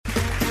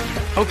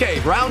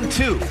Okay, round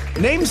two.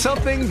 Name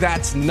something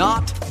that's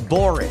not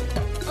boring.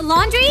 A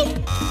laundry?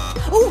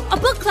 Ooh, a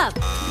book club.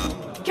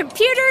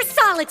 Computer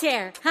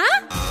solitaire,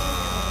 huh?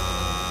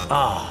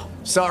 Ah,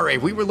 sorry,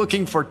 we were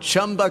looking for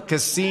Chumba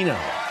Casino.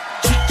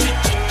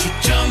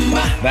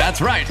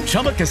 That's right,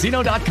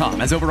 ChumbaCasino.com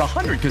has over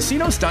 100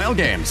 casino-style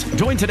games.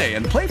 Join today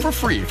and play for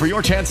free for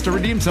your chance to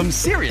redeem some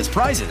serious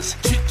prizes.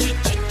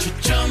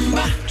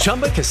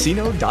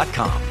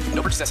 ChumbaCasino.com.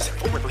 No purchase necessary.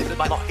 Void where prohibited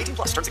by law. 18+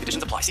 terms and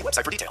conditions apply. See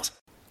website for details.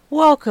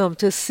 Welcome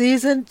to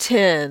Season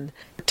 10,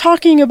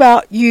 talking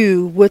about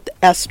you with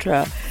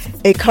ESTRA,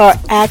 a car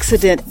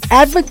accident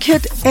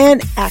advocate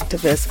and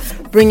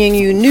activist, bringing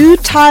you new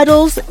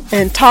titles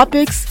and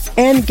topics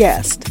and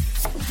guests.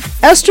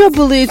 ESTRA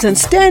believes in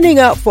standing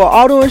up for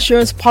auto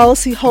insurance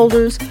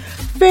policyholders,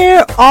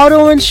 fair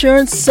auto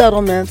insurance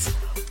settlements,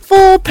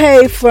 full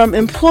pay from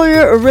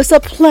employer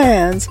ERISA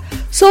plans,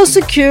 Social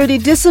Security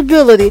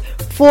disability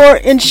for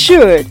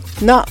insured,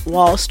 not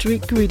Wall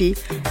Street greedy,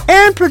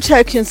 and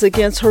protections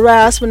against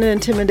harassment and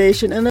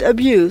intimidation and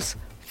abuse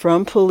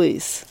from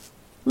police.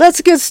 Let's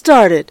get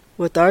started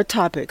with our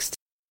topics.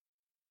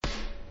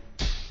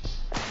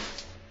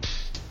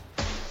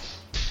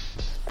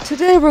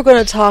 Today we're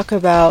going to talk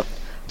about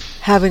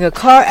having a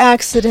car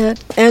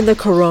accident and the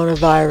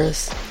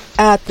coronavirus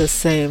at the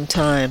same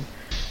time.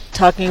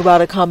 Talking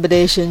about a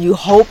combination you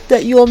hope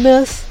that you'll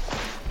miss.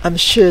 I'm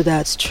sure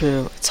that's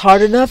true. It's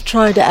hard enough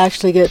trying to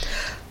actually get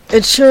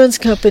insurance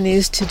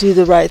companies to do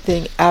the right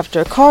thing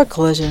after a car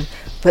collision,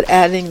 but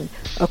adding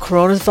a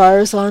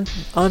coronavirus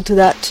onto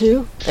that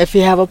too, if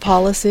you have a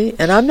policy.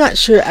 And I'm not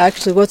sure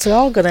actually what's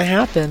all going to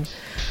happen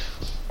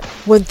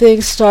when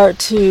things start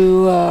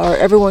to, or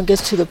everyone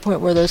gets to the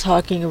point where they're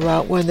talking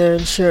about when their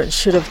insurance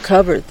should have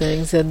covered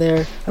things, and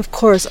they, of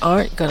course,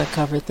 aren't going to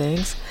cover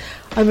things.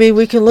 I mean,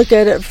 we can look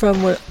at it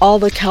from when all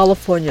the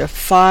California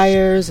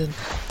fires and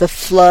the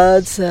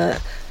floods in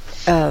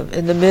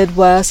the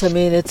Midwest. I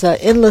mean, it's an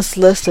endless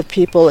list of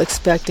people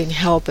expecting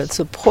help and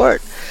support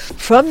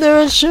from their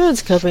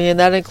insurance company, and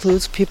that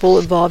includes people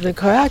involved in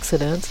car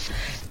accidents,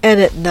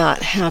 and it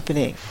not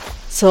happening.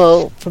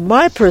 So, from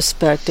my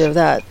perspective,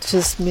 that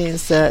just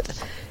means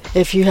that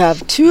if you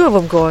have two of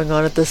them going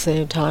on at the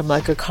same time,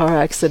 like a car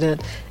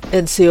accident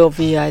and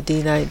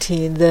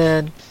COVID-19,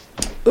 then,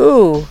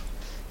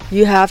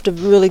 you have to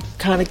really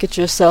kind of get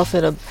yourself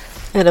in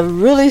a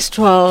really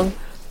strong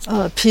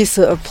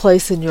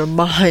place in your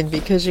mind,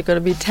 because you're going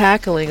to be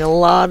tackling a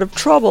lot of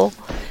trouble,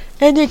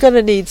 and you're going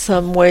to need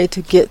some way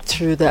to get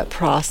through that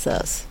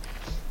process.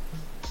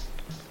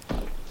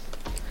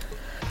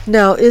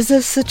 Now, is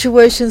this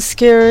situation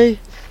scary?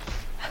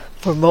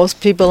 For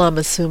most people, I'm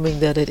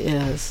assuming that it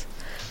is.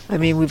 I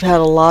mean, we've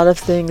had a lot of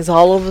things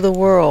all over the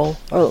world,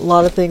 or a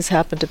lot of things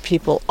happen to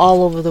people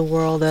all over the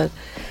world that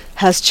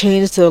has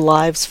changed their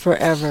lives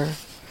forever.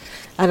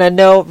 And I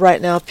know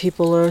right now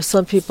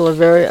some people are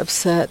very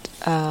upset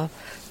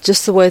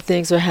just the way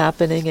things are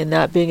happening and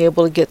not being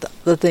able to get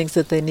the things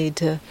that they need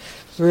to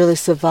really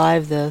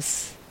survive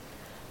this.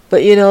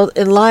 But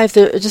in life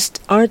there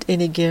just aren't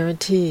any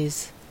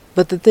guarantees.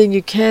 But the thing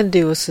you can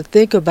do is to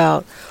think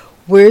about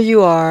where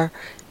you are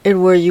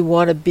and where you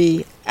want to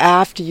be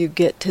after you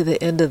get to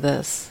the end of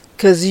this.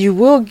 Because you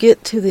will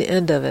get to the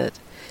end of it.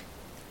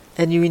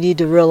 And you need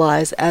to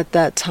realize at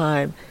that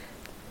time,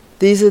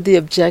 these are the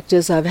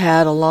objectives I've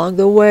had along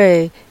the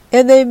way,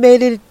 and they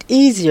made it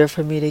easier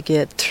for me to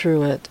get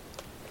through it.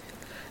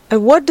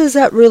 And what does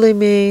that really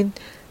mean?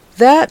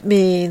 That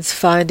means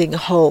finding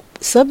hope,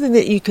 something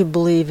that you can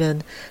believe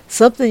in,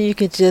 something you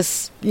can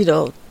just,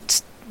 what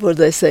do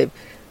they say,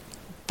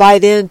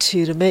 bite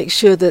into to make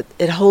sure that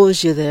it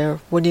holds you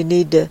there when you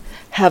need to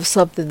have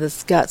something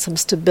that's got some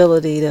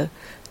stability to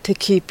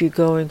keep you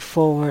going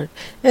forward.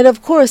 And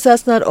of course,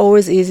 that's not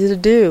always easy to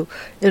do.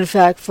 In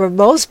fact, for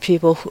most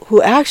people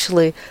who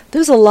actually,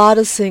 there's a lot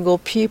of single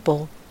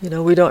people.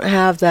 We don't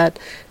have that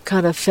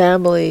kind of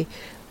family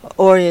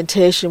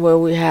orientation where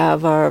we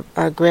have our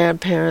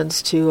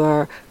grandparents to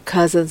our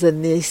cousins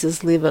and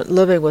nieces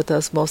living with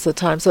us most of the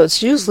time. So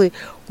it's usually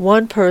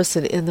one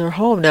person in their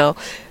home. Now,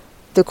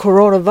 the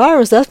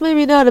coronavirus, that's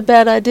maybe not a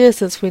bad idea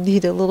since we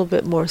need a little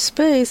bit more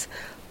space.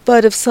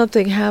 But if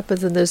something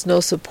happens and there's no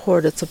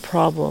support, it's a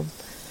problem.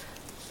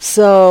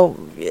 So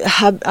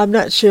I'm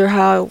not sure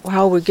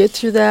how we get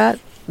through that.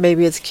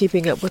 Maybe it's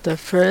keeping up with our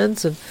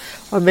friends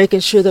or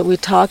making sure that we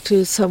talk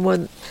to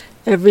someone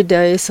every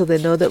day so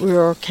they know that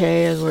we're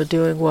okay and we're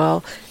doing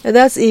well. And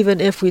that's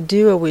even if we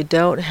do or we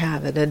don't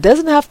have it. And it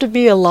doesn't have to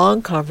be a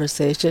long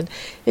conversation.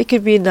 It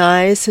could be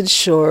nice and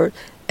short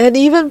and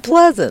even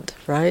pleasant,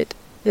 right?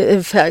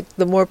 In fact,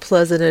 the more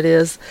pleasant it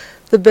is,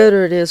 the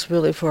better it is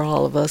really for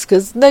all of us,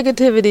 because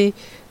negativity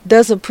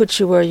doesn't put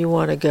you where you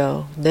want to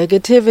go.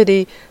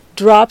 Negativity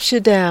drops you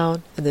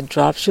down and then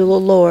drops you a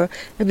little lower,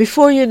 and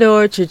before you know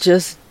it, you're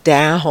just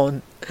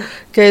down.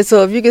 Okay,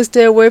 so if you can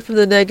stay away from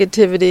the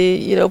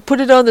negativity, put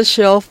it on the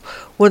shelf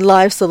when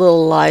life's a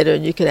little lighter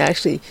and you can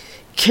actually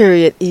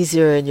carry it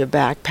easier in your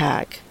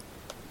backpack.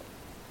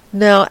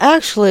 Now,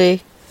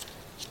 actually,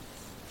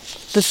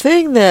 the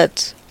thing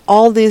that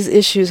all these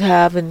issues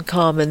have in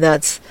common.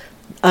 That's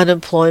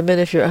unemployment,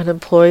 if you're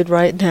unemployed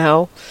right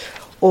now,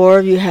 or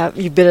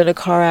you've been in a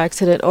car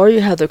accident, or you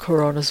have the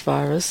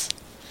coronavirus.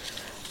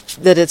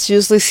 That it's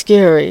usually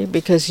scary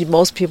because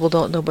most people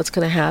don't know what's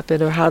going to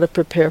happen or how to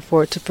prepare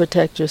for it to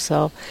protect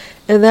yourself.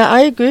 And that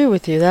I agree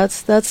with you.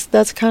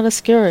 That's kind of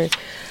scary.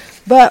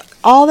 But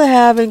all they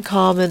have in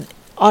common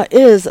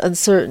is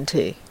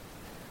uncertainty.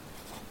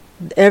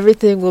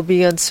 Everything will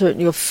be uncertain.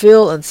 You'll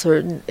feel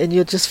uncertain, and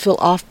you'll just feel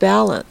off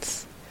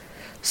balance.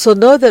 So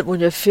know that when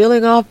you're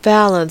feeling off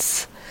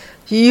balance,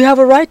 you have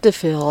a right to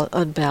feel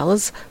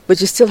unbalanced, but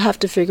you still have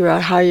to figure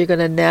out how you're going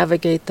to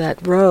navigate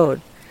that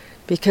road,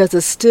 because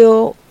it's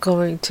still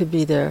going to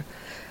be there.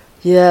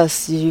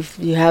 Yes, you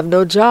have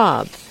no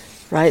job,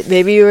 right?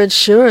 Maybe your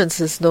insurance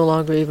is no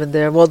longer even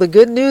there. Well, the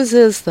good news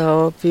is,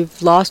 though, if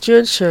you've lost your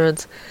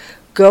insurance,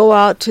 go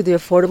out to the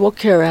Affordable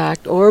Care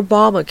Act or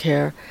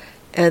Obamacare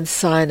and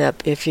sign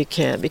up if you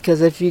can.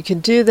 Because if you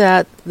can do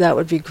that, that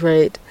would be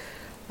great.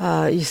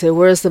 You say,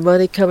 where's the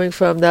money coming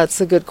from? That's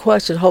a good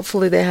question.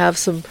 Hopefully they have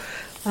some,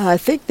 I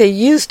think they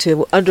used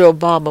to under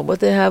Obama.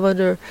 What they have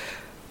under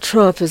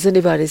Trump is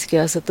anybody's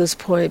guess at this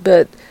point,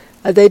 but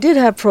they did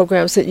have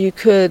programs that you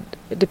could,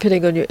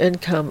 depending on your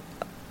income,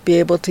 be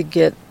able to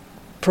get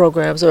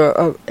programs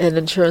or an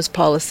insurance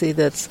policy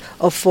that's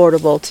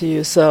affordable to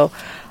you. So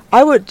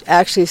I would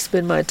actually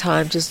spend my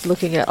time just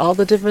looking at all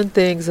the different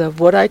things of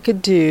what I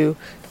could do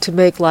to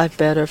make life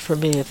better for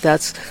me. If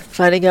that's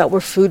finding out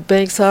where food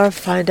banks are,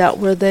 find out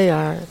where they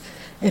are.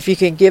 If you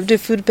can give to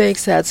food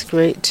banks, that's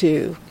great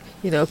too.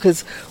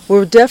 Because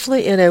we're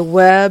definitely in a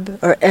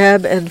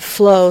ebb and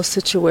flow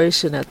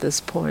situation at this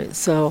point.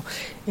 So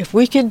if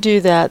we can do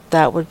that,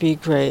 that would be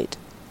great.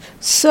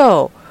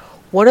 So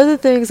one of the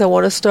things I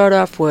want to start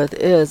off with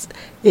is,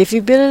 if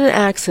you've been in an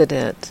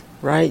accident,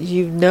 right,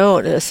 in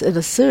a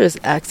serious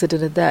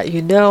accident at that,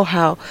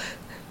 how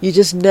you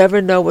just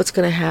never know what's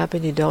going to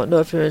happen. You don't know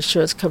if your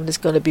insurance company is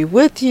going to be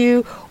with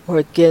you or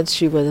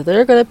against you, whether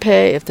they're going to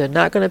pay, if they're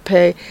not going to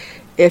pay.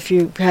 If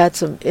you've had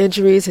some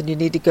injuries and you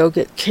need to go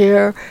get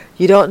care,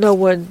 you don't know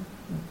when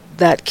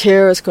that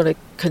care is going to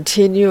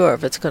continue or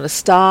if it's going to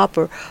stop,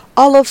 or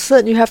all of a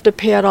sudden you have to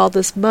pay out all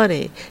this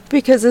money.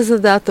 Because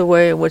isn't that the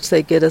way in which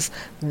they get us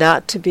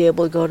not to be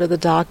able to go to the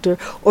doctor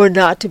or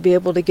not to be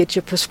able to get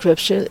your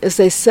prescription? Is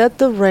they set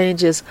the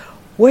ranges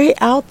way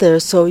out there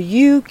so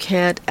you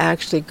can't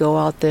actually go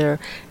out there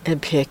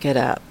and pick it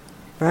up,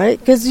 right?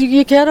 Because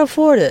you can't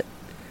afford it.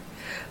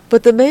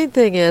 But the main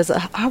thing is,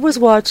 I was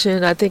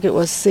watching, I think it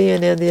was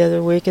CNN the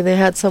other week, and they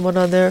had someone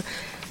on there,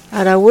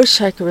 and I wish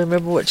I could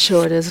remember what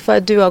show it is. If I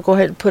do, I'll go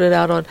ahead and put it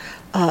out on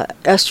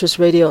ESTRA's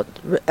radio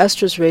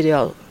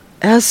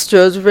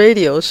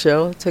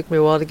show. It took me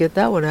a while to get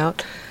that one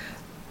out.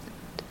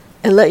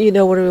 And let you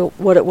know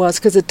what it was,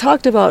 because it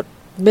talked about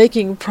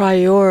making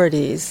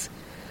priorities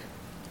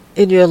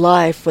in your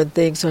life when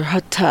things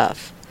are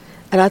tough.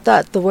 And I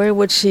thought the way in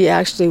which he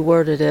actually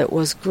worded it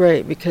was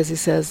great, because he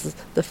says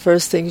the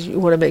first thing you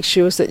want to make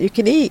sure is that you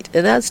can eat.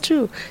 And that's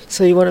true.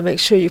 So you want to make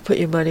sure you put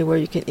your money where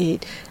you can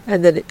eat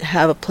and then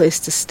have a place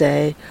to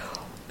stay.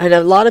 And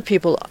a lot of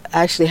people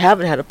actually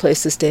haven't had a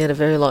place to stay in a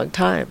very long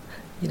time.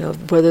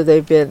 Whether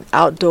they've been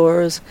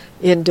outdoors,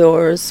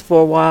 indoors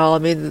for a while. I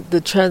mean,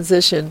 the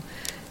transition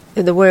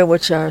in the way in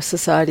which our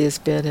society has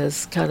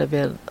kind of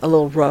been a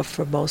little rough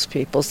for most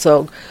people.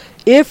 So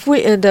if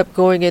we end up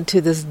going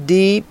into this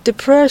deep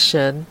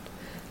depression,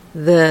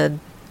 then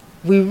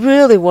we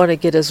really want to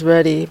get as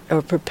ready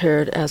or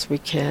prepared as we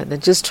can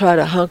and just try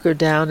to hunker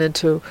down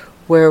into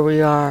where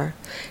we are.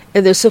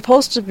 And there's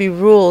supposed to be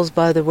rules,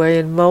 by the way,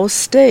 in most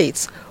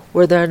states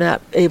where they're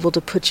not able to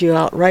put you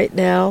out right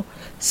now.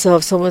 So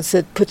if someone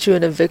said put you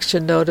in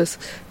eviction notice,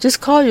 just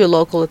call your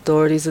local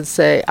authorities and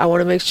say, I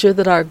want to make sure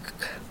that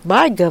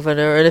my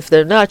governor, and if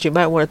they're not, you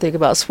might want to think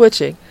about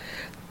switching,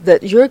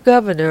 that your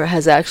governor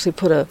has actually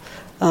put a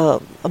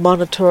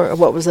monitor,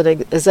 what was an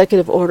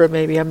executive order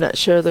maybe, I'm not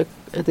sure the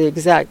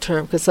exact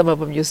term because some of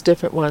them use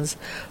different ones,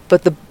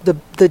 but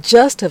the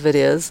gist of it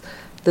is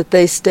that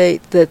they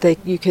state that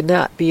you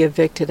cannot be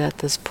evicted at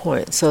this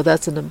point. So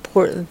that's an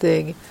important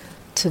thing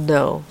to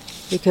know,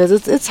 because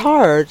it's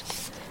hard,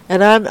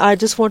 and I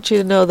just want you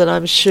to know that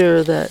I'm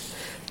sure that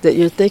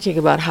you're thinking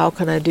about how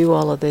can I do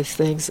all of these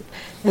things.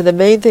 And the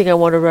main thing I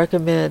want to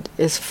recommend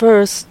is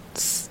first,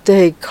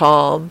 stay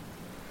calm.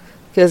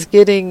 Because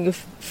getting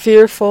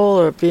fearful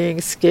or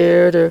being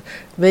scared or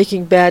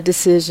making bad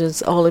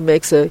decisions only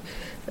makes a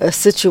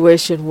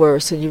situation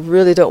worse. And you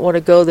really don't want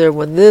to go there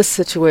when this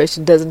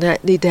situation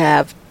doesn't need to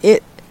have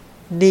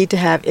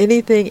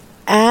anything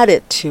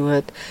added to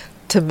it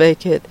to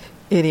make it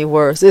any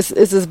worse. It's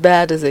as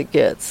bad as it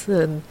gets.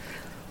 And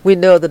we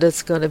know that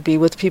it's going to be,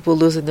 with people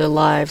losing their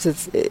lives,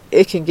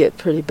 it can get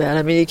pretty bad.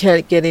 I mean, you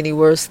can't get any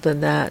worse than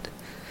that.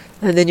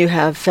 And then you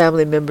have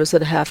family members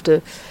that have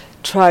to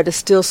try to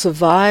still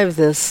survive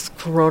this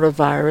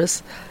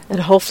coronavirus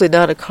and hopefully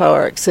not a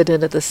car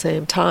accident at the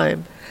same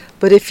time.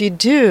 But if you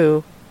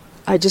do,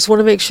 I just want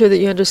to make sure that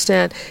you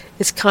understand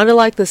it's kind of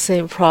like the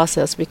same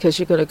process, because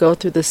you're going to go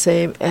through the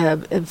same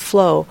ebb and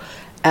flow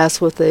as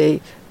with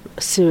a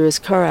serious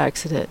car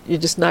accident. You're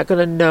just not going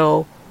to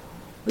know.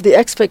 The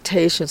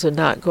expectations are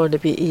not going to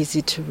be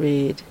easy to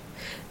read.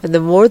 And the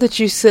more that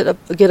you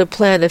get a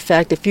plan, in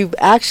fact, if you've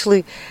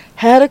actually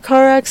had a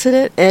car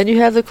accident and you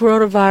have the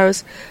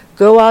coronavirus,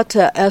 go out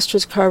to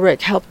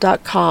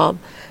ESTRAsCarWreckHelp.com.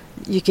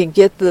 You can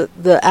get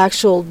the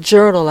actual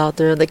journal out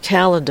there and the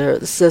calendar.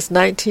 It says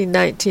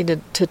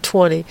 1919 to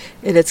 20,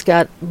 and it's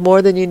got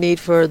more than you need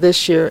for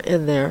this year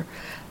in there.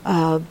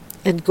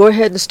 And go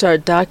ahead and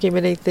start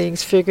documenting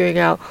things, figuring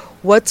out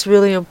what's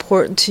really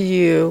important to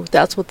you.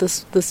 That's what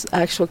this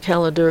actual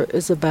calendar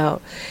is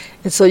about.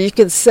 And so you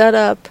can set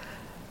up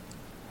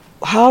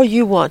how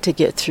you want to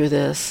get through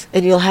this,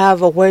 and you'll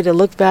have a way to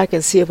look back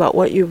and see about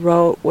what you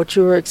wrote, what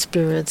you were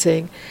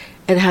experiencing,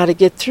 and how to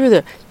get through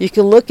there. You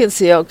can look and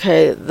see,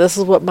 okay, this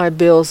is what my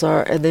bills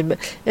are, and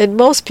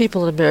most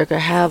people in America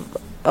have,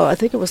 I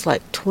think it was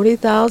like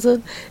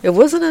 $20,000. It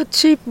wasn't a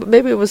cheap.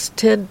 Maybe it was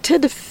 10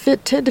 to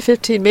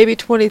 15, maybe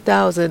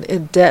 20,000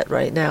 in debt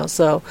right now.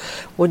 So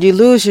when you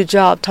lose your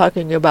job,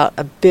 talking about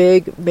a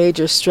big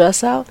major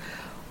stress out,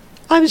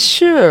 I'm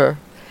sure.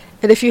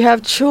 And if you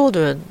have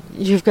children,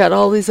 you've got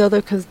all these other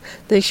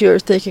things you're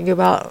thinking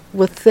about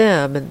with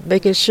them, and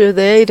making sure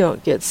they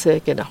don't get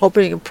sick, and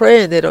hoping and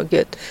praying they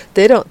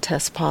don't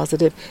test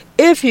positive.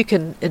 If you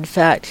can, in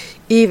fact,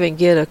 even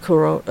get a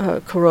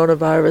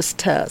coronavirus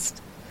test.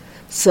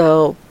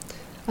 So,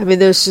 I mean,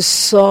 there's just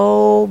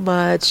so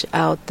much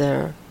out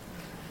there,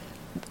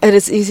 and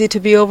it's easy to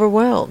be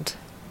overwhelmed.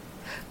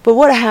 But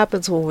what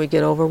happens when we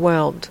get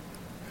overwhelmed?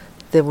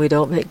 Then we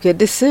don't make good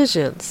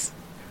decisions.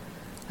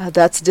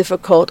 That's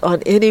difficult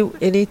on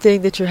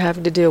anything that you're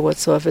having to deal with.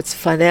 So if it's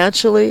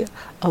financially,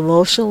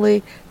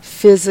 emotionally,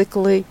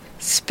 physically,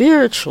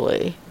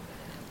 spiritually,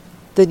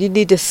 then you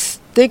need to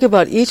think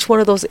about each one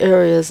of those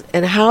areas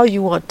and how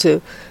you want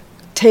to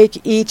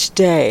take each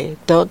day.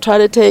 Don't try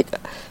to take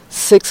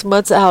 6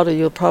 months out, or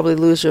you'll probably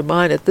lose your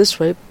mind at this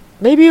rate.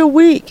 Maybe a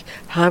week.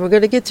 How am I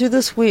going to get through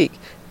this week?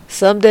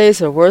 Some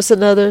days are worse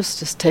than others.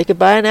 Just take it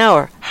by an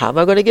hour. How am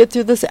I going to get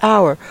through this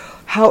hour?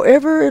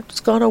 However it's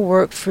going to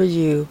work for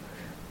you,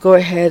 go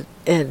ahead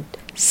and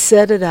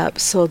set it up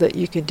so that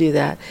you can do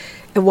that.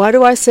 And why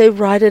do I say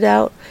write it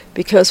out?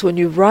 Because when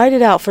you write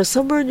it out, for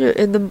somewhere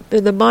in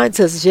the mind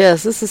says,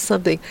 yes, this is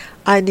something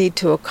I need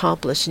to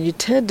accomplish, and you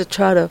tend to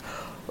try to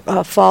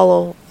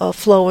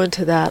flow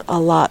into that a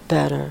lot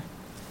better.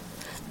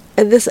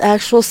 And this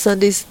actual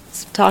Sunday's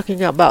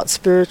talking about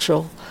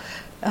spiritual.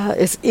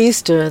 It's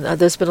Easter, and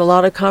there's been a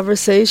lot of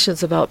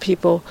conversations about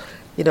people,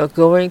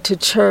 going to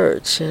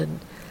church.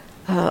 And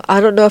I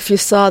don't know if you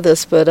saw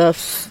this, but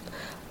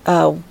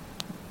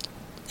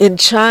in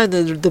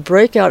China, the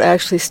breakout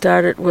actually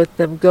started with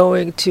them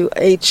going to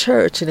a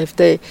church. And if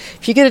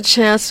you get a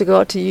chance to go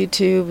out to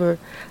YouTube or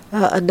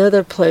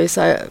another place,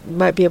 I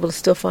might be able to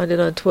still find it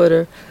on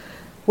Twitter,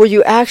 where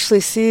you actually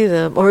see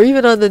them, or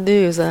even on the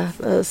news. A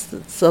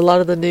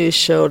lot of the news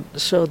showed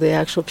the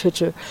actual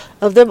picture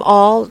of them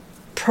all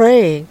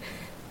praying,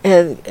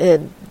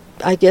 and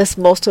I guess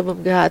most of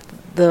them got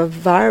the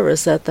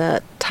virus at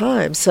that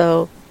time.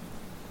 So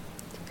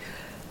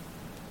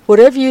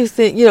whatever you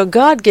think,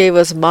 God gave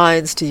us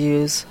minds to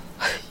use.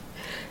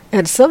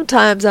 And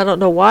sometimes I don't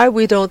know why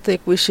we don't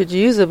think we should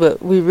use it,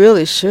 but we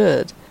really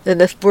should.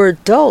 And if we're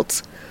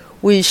adults,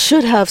 we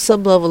should have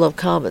some level of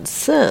common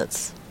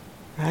sense,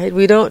 right?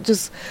 We don't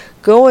just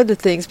go into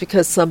things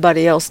because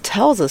somebody else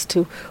tells us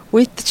to.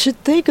 We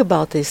should think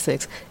about these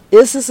things.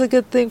 Is this a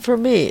good thing for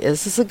me?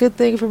 Is this a good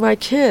thing for my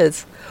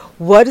kids?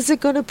 What is it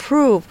going to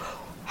prove?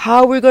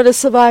 How are we going to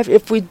survive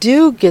if we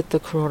do get the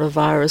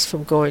coronavirus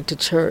from going to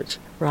church?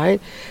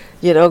 Right?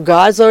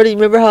 God's already,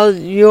 remember how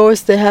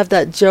they have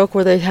that joke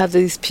where they have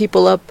these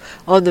people up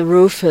on the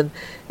roof and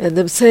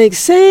them saying,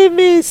 save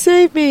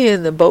me,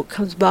 and the boat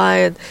comes by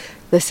and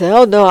they say,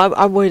 oh no,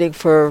 I'm waiting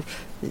for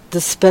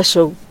the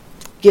special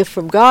gift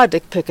from God to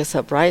pick us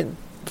up, right? And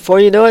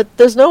before you know it,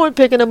 there's no one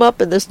picking them up,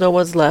 and there's no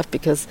one's left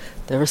because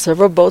there were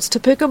several boats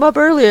to pick them up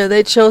earlier, and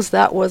they chose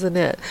that wasn't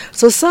it.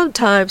 So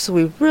sometimes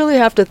we really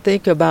have to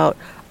think about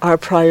our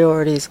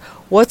priorities.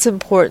 What's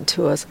important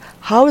to us?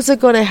 How is it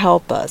going to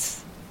help us?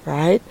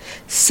 Right?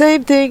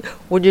 Same thing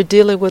when you're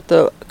dealing with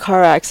the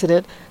car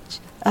accident.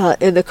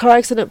 In the car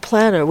accident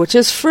planner, which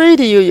is free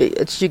to you,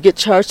 you get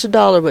charged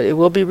 $1, but it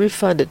will be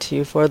refunded to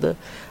you for the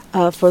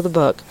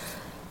book.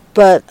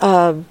 But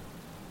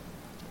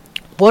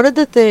one of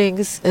the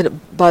things, and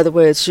by the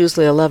way, it's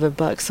usually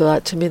 $11, so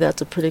to me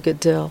that's a pretty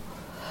good deal.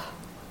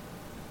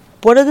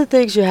 One of the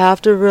things you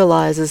have to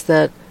realize is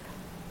that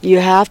you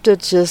have to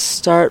just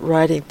start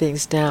writing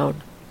things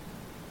down.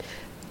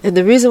 And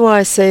the reason why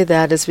I say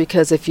that is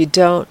because if you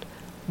don't,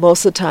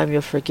 most of the time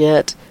you'll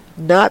forget.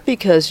 Not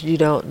because you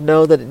don't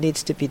know that it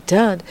needs to be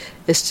done.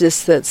 It's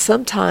just that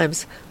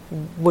sometimes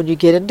when you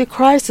get into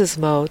crisis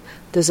mode,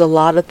 there's a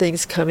lot of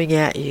things coming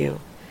at you.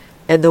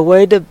 And the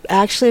way to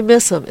actually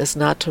miss them is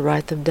not to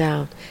write them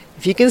down.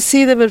 If you can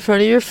see them in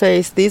front of your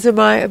face, these are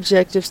my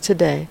objectives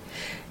today.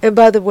 And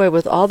by the way,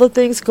 with all the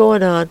things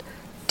going on,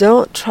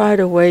 Don't try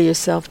to weigh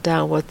yourself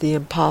down with the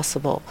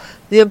impossible.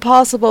 The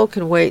impossible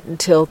can wait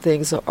until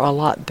things are a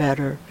lot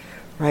better,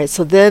 right?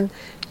 So then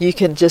you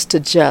can just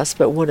adjust.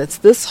 But when it's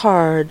this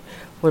hard,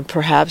 when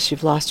perhaps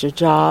you've lost your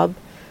job,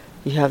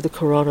 you have the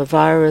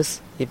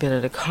coronavirus, you've been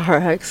in a car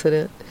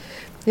accident,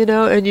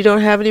 and you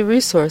don't have any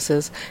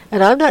resources.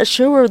 And I'm not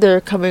sure where they're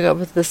coming up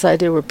with this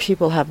idea where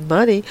people have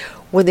money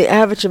when the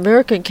average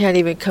American can't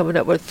even come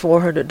up with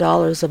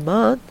 $400 a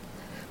month,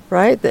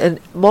 right? And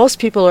most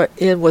people are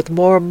in with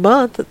more a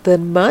month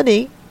than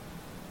money.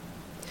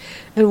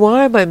 And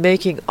why am I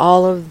making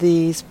all of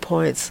these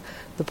points?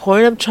 The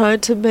point I'm trying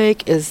to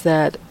make is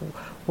that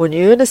when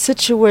you're in a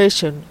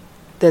situation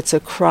that's a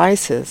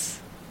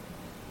crisis,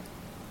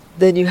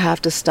 then you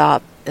have to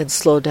stop and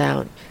slow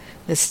down.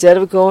 Instead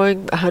of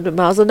going 100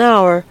 miles an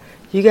hour,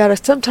 you got to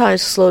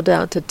sometimes slow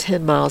down to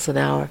 10 miles an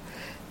hour.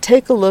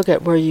 Take a look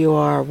at where you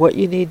are, what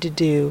you need to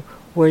do,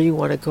 where you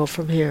want to go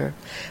from here.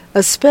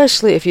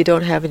 Especially if you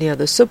don't have any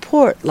other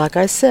support. Like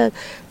I said,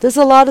 there's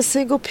a lot of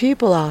single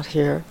people out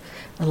here.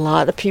 A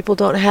lot of people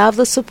don't have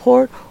the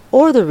support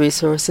or the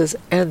resources,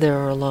 and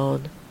they're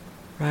alone.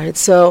 Right?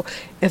 So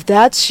if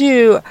that's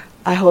you,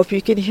 I hope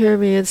you can hear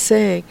me in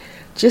saying,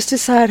 just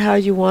decide how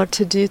you want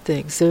to do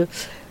things.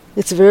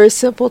 It's very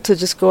simple to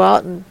just go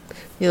out and,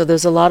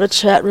 there's a lot of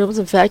chat rooms.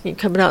 In fact, you can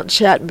come out and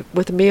chat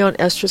with me on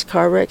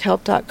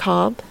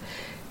ESTRAsCarWreckHelp.com,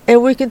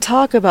 and we can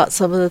talk about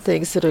some of the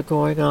things that are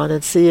going on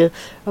and see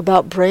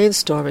about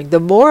brainstorming. The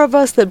more of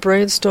us that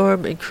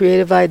brainstorm and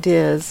creative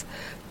ideas,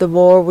 the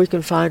more we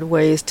can find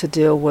ways to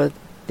deal with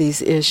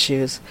these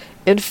issues.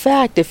 In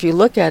fact, if you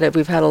look at it,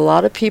 we've had a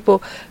lot of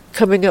people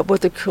coming up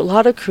with a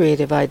lot of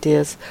creative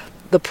ideas.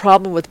 The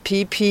problem with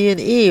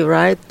PPE,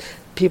 right?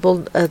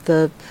 People at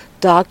the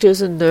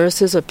doctors and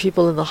nurses or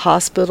people in the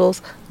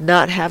hospitals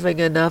not having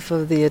enough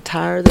of the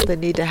attire that they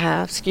need to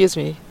have. Excuse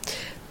me,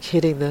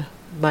 hitting the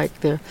mic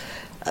there.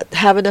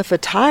 Have enough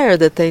attire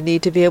that they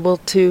need to be able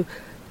to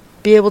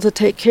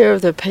take care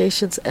of their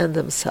patients and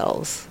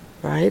themselves,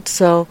 right?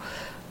 So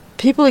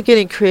people are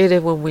getting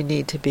creative when we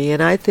need to be,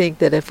 and I think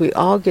that if we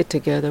all get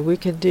together, we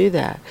can do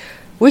that.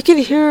 We can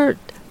hear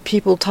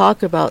people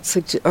talk about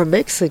or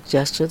make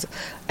suggestions.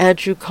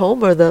 Andrew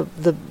Cuomo,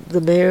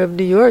 the mayor of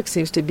New York,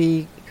 seems to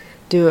be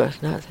doing.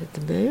 Not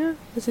the mayor?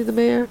 Is he the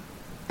mayor?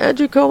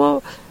 Andrew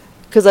Cuomo?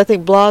 Because I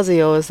think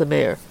Blasio is the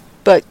mayor.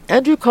 But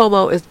Andrew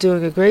Cuomo is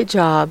doing a great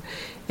job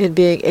in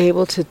being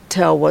able to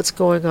tell what's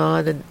going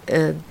on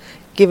and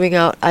giving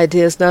out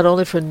ideas not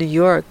only for New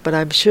York, but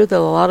I'm sure that a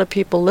lot of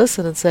people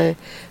listen and say,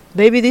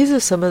 maybe these are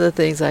some of the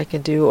things I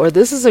can do, or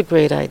this is a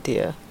great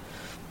idea.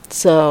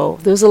 So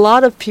there's a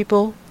lot of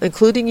people,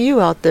 including you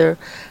out there,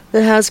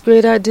 that has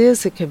great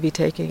ideas that can be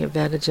taken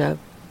advantage of.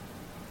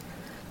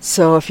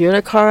 So if you're in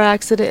a car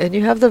accident and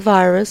you have the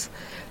virus,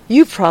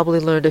 you've probably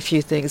learned a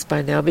few things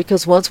by now,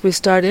 because once we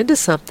start into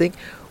something,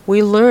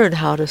 we learn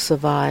how to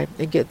survive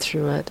and get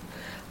through it.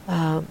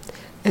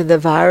 And the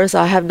virus,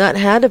 I have not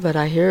had it, but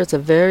I hear it's a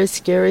very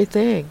scary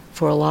thing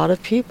for a lot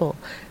of people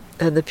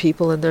and the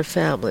people in their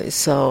families.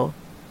 So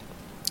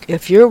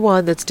if you're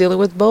one that's dealing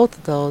with both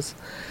of those,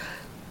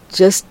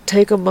 just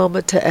take a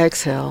moment to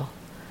exhale.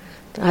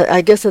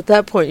 I guess at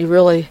that point you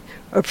really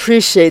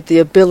appreciate the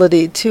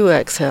ability to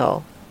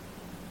exhale.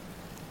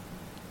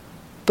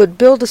 But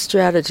build a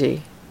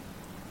strategy.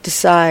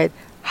 Decide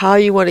how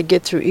you want to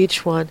get through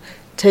each one.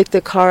 Take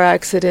the car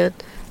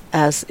accident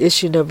as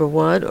issue number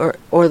one,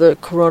 or the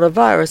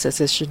coronavirus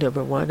as issue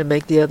number one, and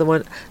make the other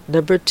one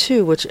number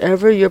two,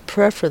 whichever your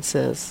preference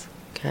is.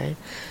 Okay?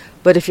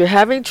 But if you're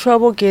having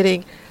trouble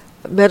getting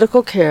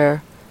medical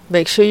care,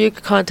 make sure you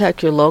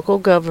contact your local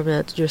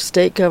government, your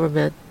state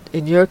government,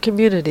 in your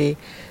community.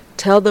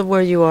 Tell them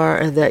where you are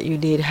and that you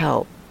need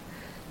help.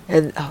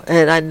 And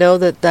I know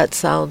that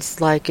sounds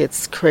like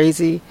it's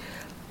crazy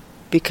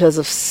because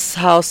of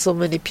how so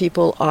many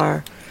people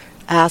are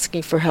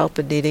asking for help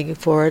and needing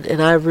for it.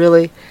 And I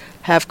really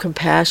have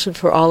compassion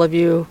for all of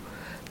you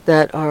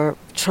that are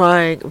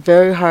trying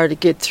very hard to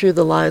get through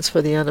the lines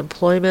for the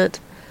unemployment.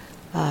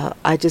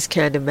 I just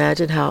can't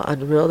imagine how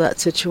unreal that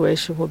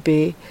situation will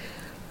be.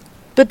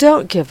 But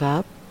don't give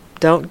up.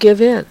 Don't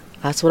give in.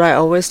 That's what I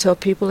always tell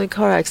people in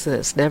car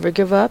accidents. Never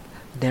give up.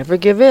 Never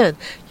give in.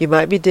 You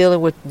might be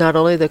dealing with not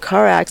only the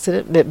car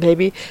accident, but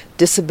maybe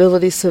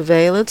disability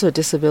surveillance or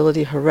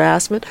disability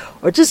harassment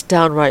or just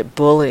downright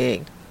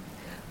bullying.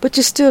 But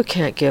you still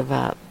can't give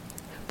up.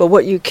 But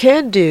what you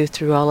can do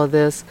through all of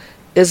this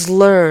is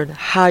learn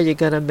how you're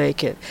going to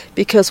make it.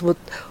 Because with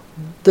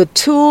the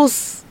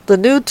tools, the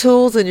new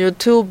tools in your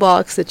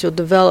toolbox that you'll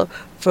develop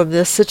from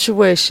this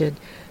situation,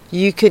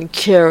 you can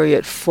carry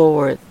it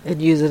forward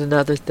and use it in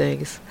other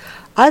things.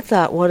 I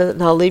thought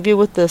and I'll leave you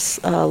with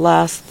this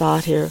last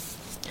thought here.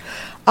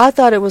 I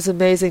thought it was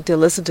amazing to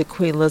listen to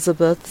Queen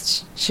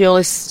Elizabeth. She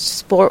only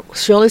spoke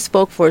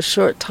for a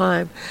short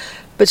time,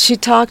 but she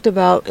talked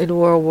about in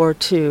World War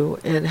II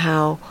and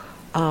how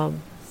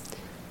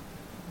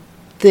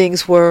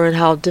things were and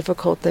how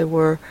difficult they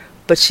were.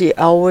 But she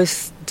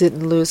always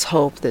didn't lose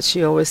hope. That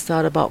she always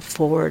thought about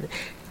forward,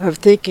 or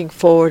thinking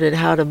forward and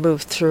how to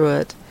move through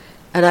it.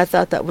 And I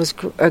thought that was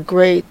a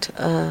great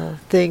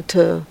thing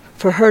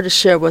for her to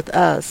share with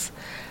us,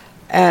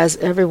 as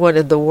everyone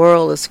in the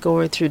world is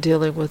going through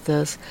dealing with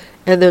this.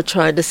 And they're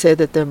trying to say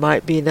that there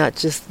might be not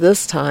just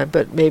this time,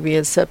 but maybe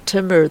in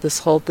September this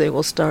whole thing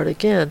will start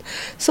again.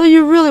 So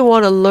you really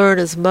want to learn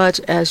as much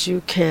as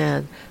you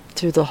can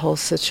through the whole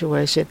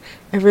situation.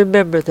 And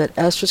remember that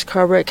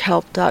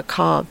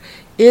ESTRAsCarWreckHelp.com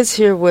is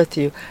here with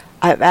you.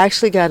 I've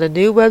actually got a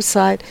new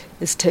website.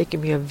 It's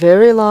taken me a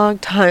very long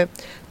time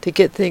to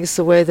get things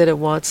the way that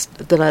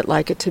I'd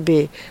like it to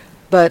be.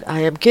 But I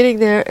am getting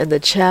there, and the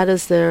chat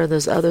is there, and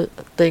there's other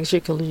things you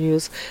can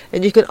use.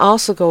 And you can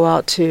also go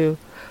out to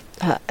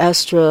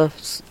ESTRA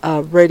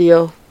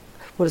Radio,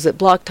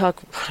 Blog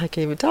Talk, I can't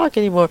even talk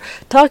anymore,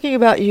 Talking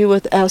About You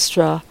with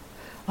ESTRA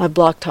on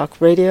Blog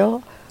Talk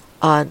Radio,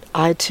 on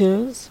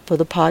iTunes for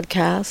the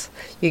podcast.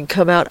 You can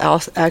come out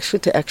actually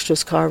to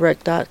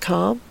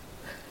ESTRAsCarWreck.com,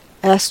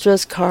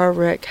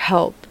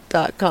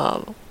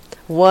 ESTRAsCarWreckHelp.com.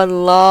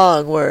 One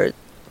long word.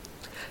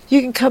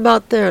 You can come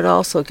out there and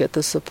also get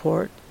the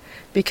support,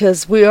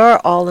 because we are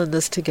all in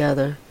this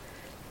together.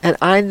 And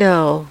I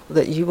know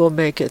that you will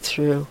make it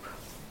through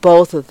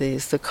both of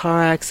these, the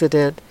car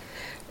accident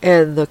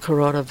and the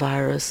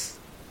coronavirus.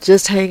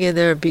 Just hang in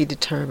there and be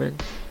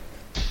determined.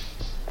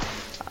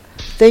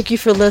 Thank you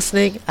for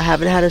listening. I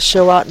haven't had a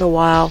show out in a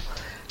while.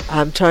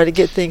 I'm trying to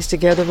get things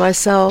together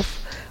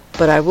myself,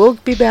 but I will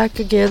be back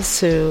again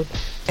soon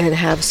and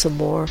have some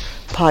more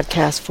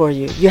podcasts for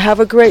you. You have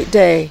a great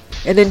day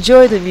and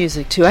enjoy the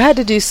music too. I had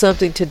to do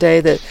something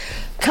today that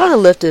kind of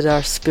lifted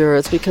our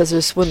spirits,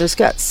 because when there's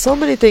got so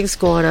many things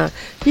going on,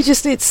 you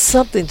just need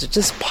something to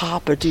just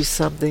pop or do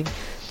something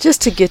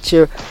just to get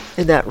you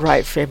in that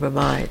right frame of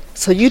mind.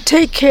 So you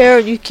take care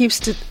and you keep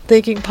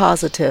thinking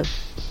positive.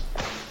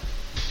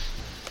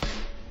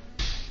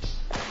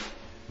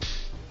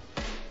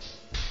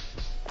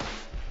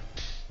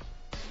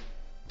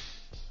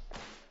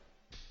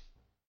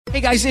 Hey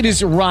guys, it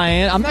is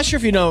Ryan. I'm not sure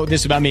if you know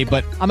this about me,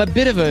 but I'm a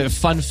bit of a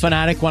fun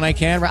fanatic when I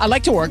can. I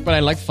like to work, but I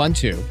like fun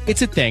too.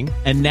 It's a thing.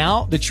 And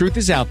now the truth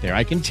is out there.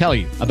 I can tell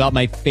you about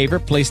my favorite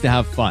place to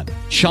have fun.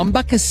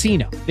 Chumba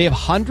Casino. They have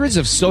hundreds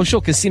of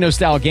social casino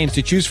style games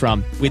to choose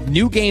from, with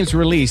new games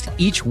released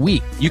each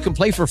week. You can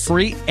play for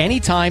free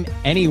anytime,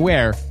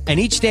 anywhere. And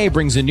each day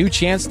brings a new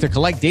chance to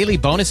collect daily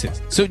bonuses.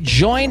 So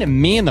join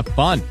me in the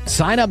fun.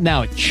 Sign up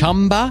now at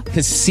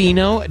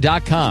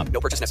ChumbaCasino.com. No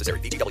purchase necessary.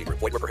 VGW Group.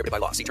 Void where prohibited by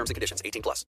law. See terms and conditions. 18+.